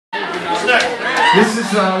This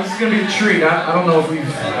is gonna be a treat. I don't know if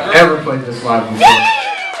we've ever played this live before.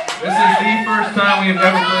 This is the first time we have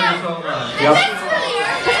ever played this all live. Yep.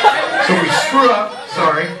 So we screw up.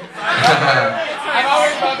 Sorry.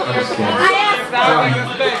 I'm just kidding.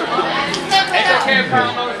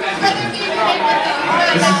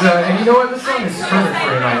 This is and you know what? This song is perfect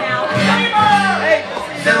for tonight.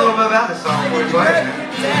 Tell a little bit about this song. What are you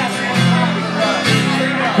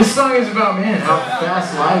This song is about, man, how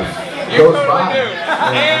fast life goes by.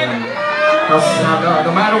 And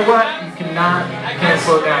no matter what, you can't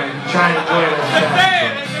slow down. You can try and enjoy it as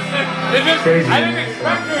fast. It's crazy, man.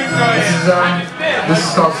 This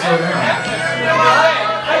is called Slow Down.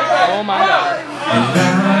 Oh my God. And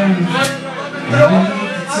I need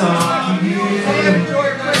to talk to you.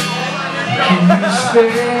 Can you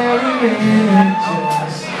spare a minute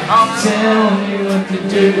just tell me what to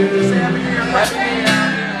do?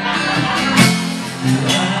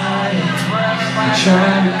 I'm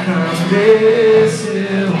trying to climb this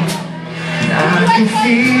hill, and I can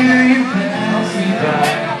feel you pass me by,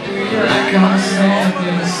 like I'm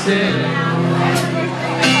standing still.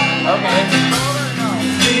 Okay.